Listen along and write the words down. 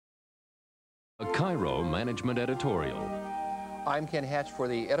A KIRO Management Editorial. I'm Ken Hatch for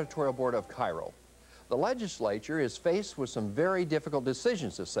the editorial board of KIRO. The legislature is faced with some very difficult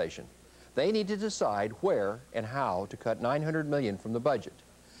decisions this session. They need to decide where and how to cut $900 million from the budget.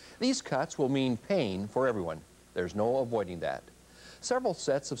 These cuts will mean pain for everyone. There's no avoiding that. Several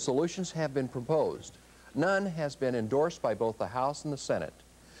sets of solutions have been proposed. None has been endorsed by both the House and the Senate.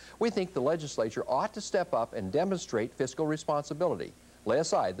 We think the legislature ought to step up and demonstrate fiscal responsibility, lay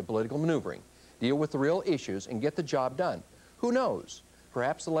aside the political maneuvering, deal with the real issues, and get the job done. Who knows?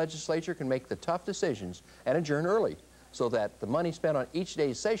 Perhaps the legislature can make the tough decisions and adjourn early so that the money spent on each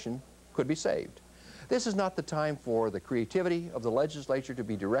day's session could be saved. This is not the time for the creativity of the legislature to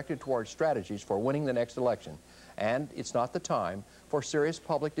be directed towards strategies for winning the next election. And it's not the time for serious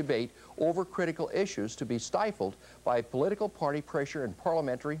public debate over critical issues to be stifled by political party pressure and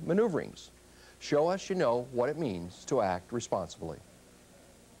parliamentary maneuverings. Show us you know what it means to act responsibly.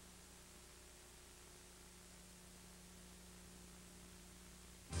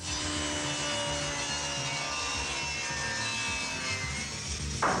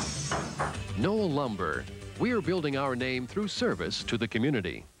 Knoll Lumber. We're building our name through service to the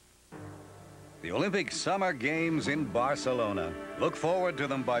community. The Olympic Summer Games in Barcelona. Look forward to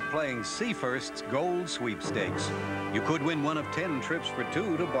them by playing Seafirst's Gold Sweepstakes. You could win one of 10 trips for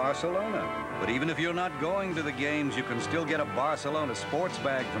 2 to Barcelona. But even if you're not going to the games, you can still get a Barcelona sports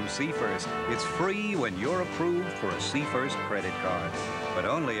bag from Seafirst. It's free when you're approved for a Seafirst credit card. But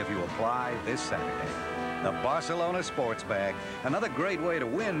only if you apply this Saturday. The Barcelona sports bag. Another great way to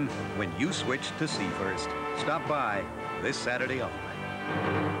win when you switch to Seafirst. Stop by this Saturday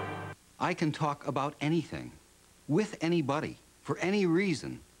only. I can talk about anything, with anybody, for any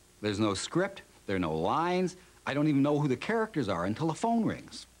reason. There's no script, there are no lines. I don't even know who the characters are until the phone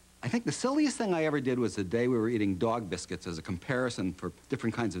rings. I think the silliest thing I ever did was the day we were eating dog biscuits as a comparison for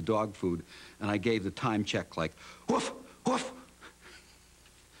different kinds of dog food, and I gave the time check like, woof, woof.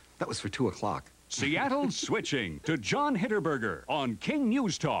 That was for 2 o'clock. Seattle's switching to John Hinterberger on King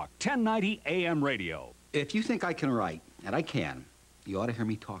NewsTalk, 1090 AM radio. If you think I can write, and I can, you ought to hear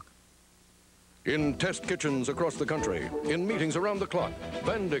me talk. In test kitchens across the country, in meetings around the clock,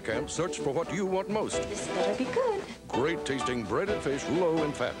 Kamp search for what you want most. This better be good. Great tasting breaded fish low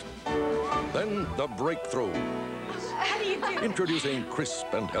in fat. Then the breakthrough. How do you do? Introducing crisp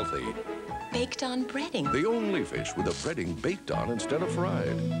and healthy. Baked on breading. The only fish with the breading baked on instead of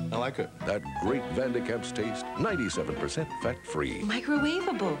fried. I like it. That great Kamp's taste, 97% fat-free.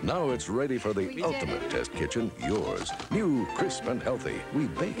 Microwavable. Now it's ready for the ultimate test kitchen, yours. New, crisp, and healthy. We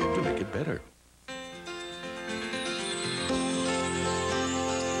bake it to make it better.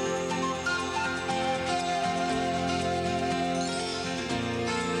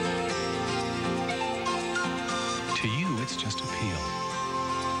 To you, it's just a peel.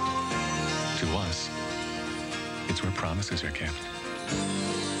 To us, it's where promises are kept.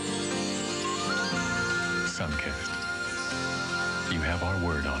 Sunkist. You have our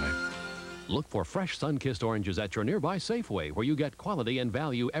word on it. Look for fresh Sunkist oranges at your nearby Safeway, where you get quality and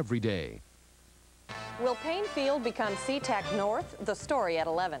value every day. Will Payne Field become SeaTac North? The story at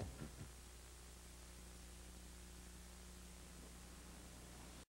 11.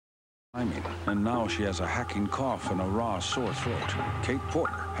 And now she has a hacking cough and a raw sore throat. Kate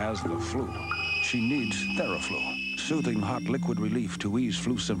Porter has the flu. She needs TheraFlu, soothing hot liquid relief to ease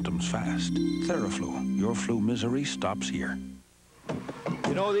flu symptoms fast. TheraFlu, your flu misery stops here.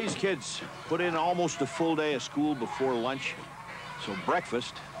 You know, these kids put in almost a full day of school before lunch, so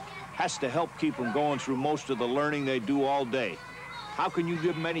breakfast has to help keep them going through most of the learning they do all day. How can you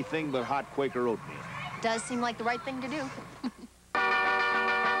give them anything but hot Quaker oatmeal? Does seem like the right thing to do.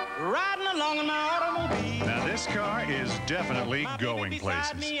 Riding along in my automobile. Now this car is definitely going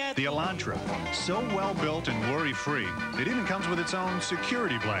places. The Elantra, so well built and worry-free, it even comes with its own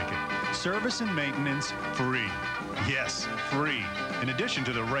security blanket. Service and maintenance free. Yes, free. In addition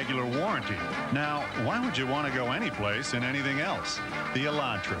to the regular warranty. Now, why would you want to go anyplace and anything else? The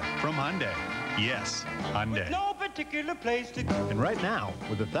Elantra from Hyundai. Yes, Hyundai. No particular place to go. And right now,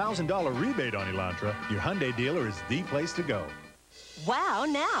 with a $1,000 rebate on Elantra, your Hyundai dealer is the place to go. Wow,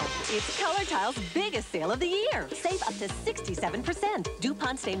 now it's Color Tile's biggest sale of the year. Save up to 67%.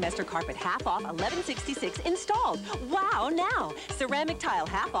 DuPont Stainmaster Carpet half off, $11.66 installed. Wow, now. Ceramic tile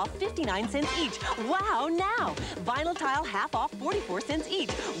half off, 59 cents each. Wow, now. Vinyl tile half off, 44 cents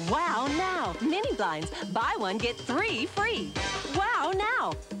each. Wow, now. Mini blinds, buy one, get 3 free. Wow,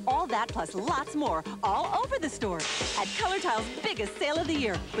 now. All that plus lots more, all over the store. At Color Tile's biggest sale of the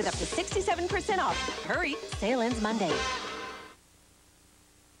year, with up to 67% off. Hurry, sale ends Monday.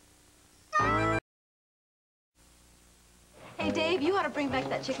 Hey, Dave, you ought to bring back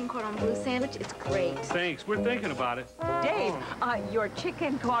that chicken cordon bleu sandwich. It's great. Thanks. We're thinking about it. Dave, your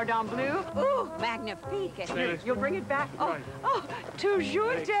chicken cordon bleu? Ooh, magnifique. You'll bring it back? Oh,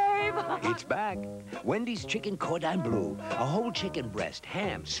 toujours, Dave. It's back. Wendy's chicken cordon bleu. A whole chicken breast,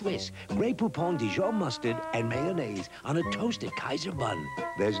 ham, Swiss, Grey Poupon Dijon mustard, and mayonnaise on a toasted Kaiser bun.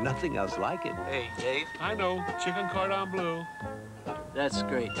 There's nothing else like it. Hey, Dave. I know. Chicken cordon bleu. That's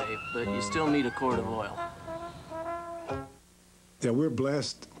great, Dave, but you still need a quart of oil. Yeah, we're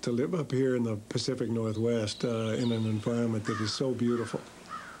blessed to live up here in the Pacific Northwest in an environment that is so beautiful.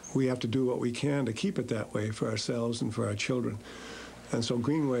 We have to do what we can to keep it that way for ourselves and for our children. And so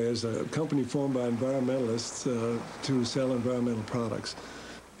Greenway is a company formed by environmentalists to sell environmental products.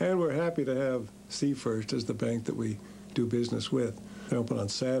 And we're happy to have Seafirst as the bank that we do business with. They're open on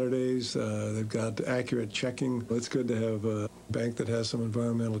Saturdays. They've got accurate checking. It's good to have a bank that has some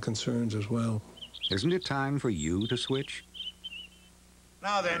environmental concerns as well. Isn't it time for you to switch?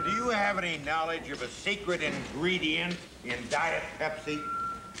 Now then, do you have any knowledge of a secret ingredient in Diet Pepsi?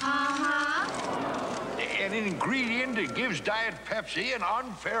 Uh-huh. An ingredient that gives Diet Pepsi an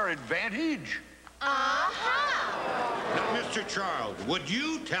unfair advantage? Uh-huh. Now, Mr. Charles, would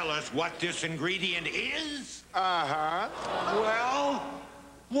you tell us what this ingredient is? Uh-huh. Well,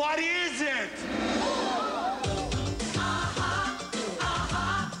 what is it?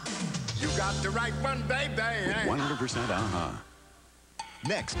 You got the right one, baby. 100% uh-huh.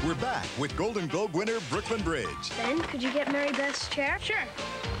 Next, we're back with Golden Globe winner Brooklyn Bridge. Ben, could you get Mary Beth's chair? Sure.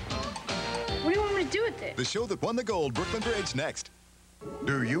 What do you want me to do with it? The show that won the gold, Brooklyn Bridge, next.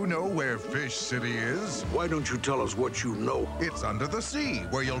 Do you know where Fish City is? Why don't you tell us what you know? It's under the sea,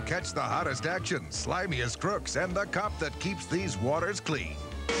 where you'll catch the hottest action, slimiest crooks, and the cop that keeps these waters clean.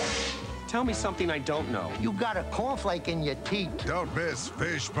 Tell me something I don't know. You got a cornflake in your teeth. Don't miss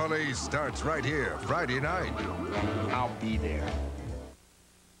Fish Police starts right here, Friday night. I'll be there.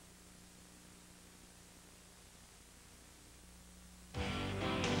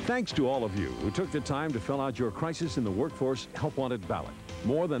 Thanks to all of you who took the time to fill out your Crisis in the Workforce Help Wanted ballot.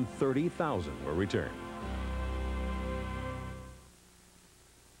 More than 30,000 were returned.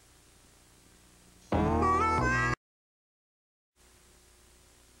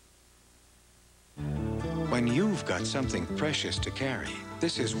 When you've got something precious to carry,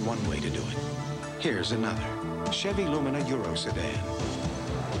 this is one way to do it. Here's another. Chevy Lumina Euro sedan.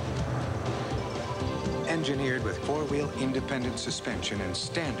 Engineered with four-wheel independent suspension and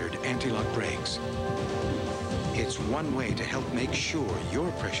standard anti-lock brakes. It's one way to help make sure your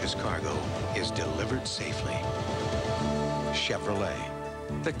precious cargo is delivered safely. Chevrolet,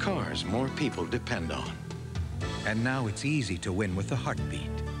 the cars more people depend on. And now it's easy to win with a heartbeat.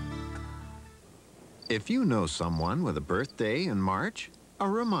 If you know someone with a birthday in March, a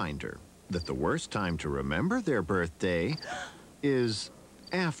reminder that the worst time to remember their birthday is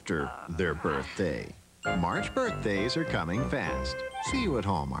after their birthday. March birthdays are coming fast. See you at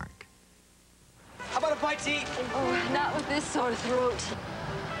Hallmark. How about a bite to eat? Oh, not with this sore throat.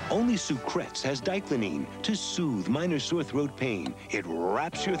 Only Sucrets has diphenine to soothe minor sore throat pain. It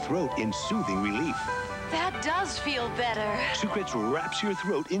wraps your throat in soothing relief. That does feel better. Sucrets wraps your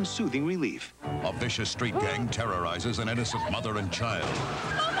throat in soothing relief. A vicious street gang terrorizes an innocent mother and child,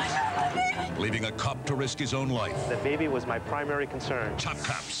 leaving a cop to risk his own life. The baby was my primary concern. Top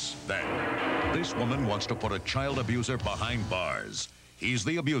cops. Then, this woman wants to put a child abuser behind bars. He's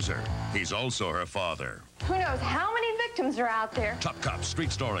the abuser. He's also her father. Who knows how many victims are out there? Top Cops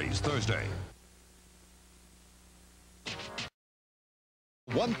Street Stories, Thursday.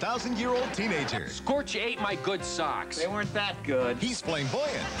 1,000-year-old teenager. Scorch ate my good socks. They weren't that good. He's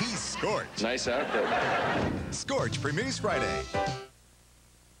flamboyant. He's Scorch. Nice outfit. Scorch premieres Friday.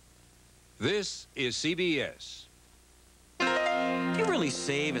 This is CBS. Do you really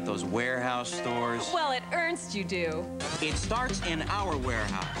save at those warehouse stores? Well, at Ernst you do. It starts in our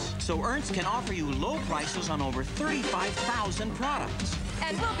warehouse, so Ernst can offer you low prices on over 35,000 products.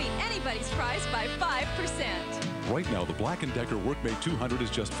 And we'll beat anybody's price by 5%. Right now, the Black & Decker Workmate 200 is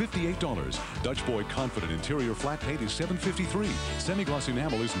just $58. Dutch Boy Confident Interior Flat Paint is $753. Semi-gloss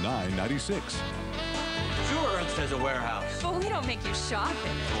enamel is $996. Sure, Ernst has a warehouse. But we don't make you shop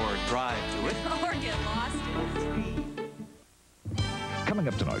it. Or drive to it. Or get lost in it. Coming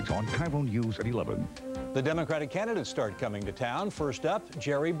up tonight on KIRO News at 11. The Democratic candidates start coming to town. First up,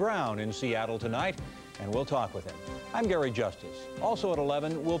 Jerry Brown in Seattle tonight, and we'll talk with him. I'm Gary Justice. Also at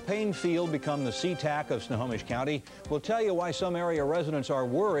 11, will Payne Field become the SeaTac of Snohomish County? We'll tell you why some area residents are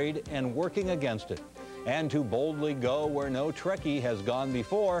worried and working against it. And to boldly go where no Trekkie has gone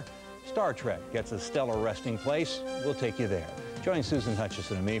before, Star Trek gets a stellar resting place. We'll take you there. Join Susan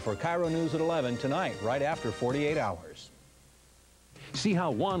Hutchison and me for KIRO News at 11 tonight, right after 48 hours. See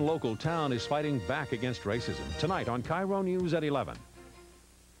how one local town is fighting back against racism. Tonight on KIRO News at 11.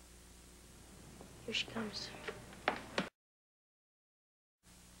 Here she comes.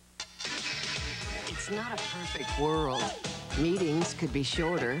 It's not a perfect world. Meetings could be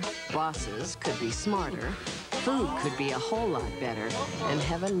shorter, bosses could be smarter, food could be a whole lot better, and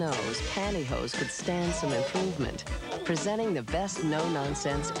heaven knows pantyhose could stand some improvement. Presenting the best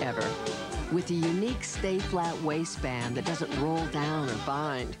no-nonsense ever. With a unique stay-flat waistband that doesn't roll down or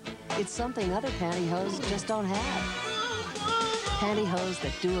bind. It's something other pantyhose just don't have. Pantyhose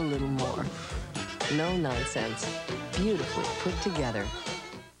that do a little more. No nonsense. Beautifully put together.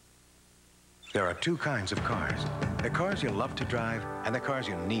 There are two kinds of cars. The cars you love to drive and the cars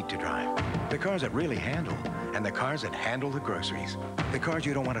you need to drive. The cars that really handle and the cars that handle the groceries. The cars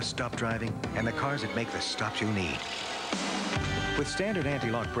you don't want to stop driving and the cars that make the stops you need. With standard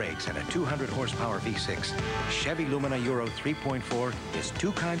anti-lock brakes and a 200 horsepower V6, Chevy Lumina Euro 3.4 is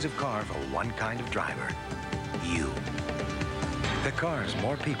two kinds of car for one kind of driver. You. The cars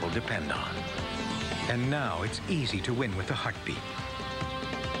more people depend on. And now it's easy to win with a heartbeat.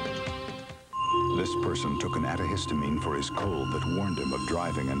 This person took an antihistamine for his cold that warned him of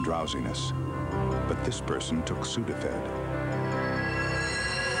driving and drowsiness. But this person took Sudafed.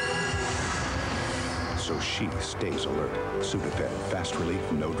 So she stays alert. Sudafed, fast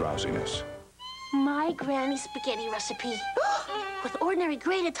relief, no drowsiness. My granny's spaghetti recipe. With ordinary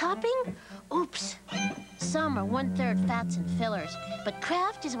grated topping? Oops. Some are 1/3 fats and fillers, but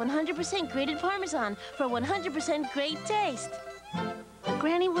Kraft is 100% grated Parmesan for 100% great taste.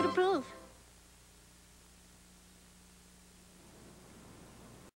 Granny would approve.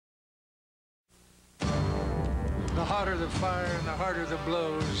 The hotter the fire and the harder the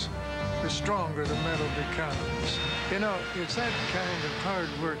blows, the stronger the metal becomes. You know, it's that kind of hard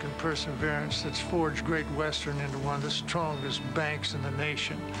work and perseverance that's forged Great Western into one of the strongest banks in the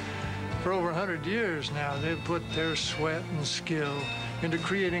nation. For over 100 years now, they've put their sweat and skill into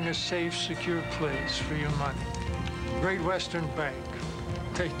creating a safe, secure place for your money. Great Western Bank.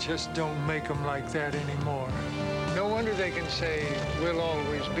 They just don't make them like that anymore. No wonder they can say, we'll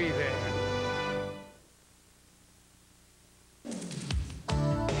always be there.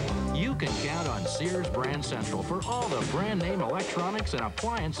 You can count on Sears Brand Central for all the brand name electronics and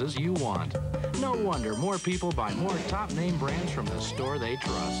appliances you want. No wonder more people buy more top name brands from the store they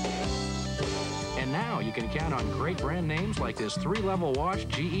trust. And now you can count on great brand names like this 3-level wash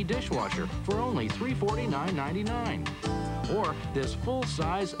GE dishwasher for only $349.99. Or this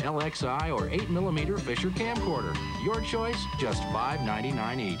full-size LXI or 8mm Fisher camcorder. Your choice, just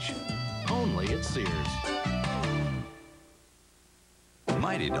 $5.99 each. Only at Sears.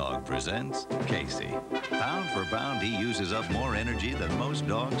 Mighty Dog presents Casey. Pound for pound, he uses up more energy than most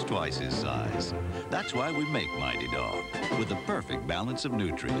dogs twice his size. That's why we make Mighty Dog, with the perfect balance of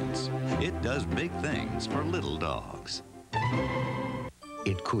nutrients. It does big things for little dogs.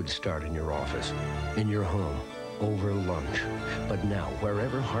 It could start in your office, in your home, over lunch. But now,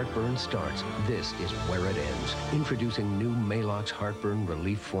 wherever heartburn starts, this is where it ends. Introducing new Maalox Heartburn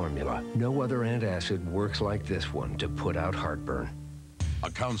Relief Formula. No other antacid works like this one to put out heartburn. A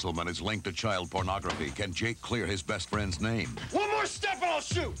councilman is linked to child pornography. Can Jake clear his best friend's name? One more step and I'll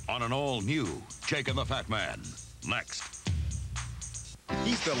shoot! On an all-new Jake and the Fat Man. Next.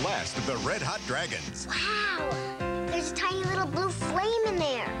 He's the last of the Red Hot Dragons. Wow! There's a tiny little blue flame in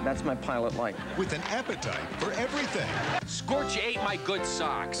there. That's my pilot light. With an appetite for everything. Scorch ate my good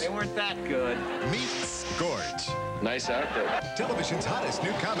socks. They weren't that good. Meet Scorch. Nice outfit. Television's hottest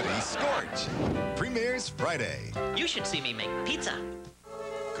new comedy, Scorch. Premieres Friday. You should see me make pizza.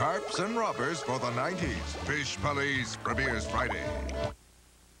 Carps and robbers for the 90s. Fish Police premieres Friday.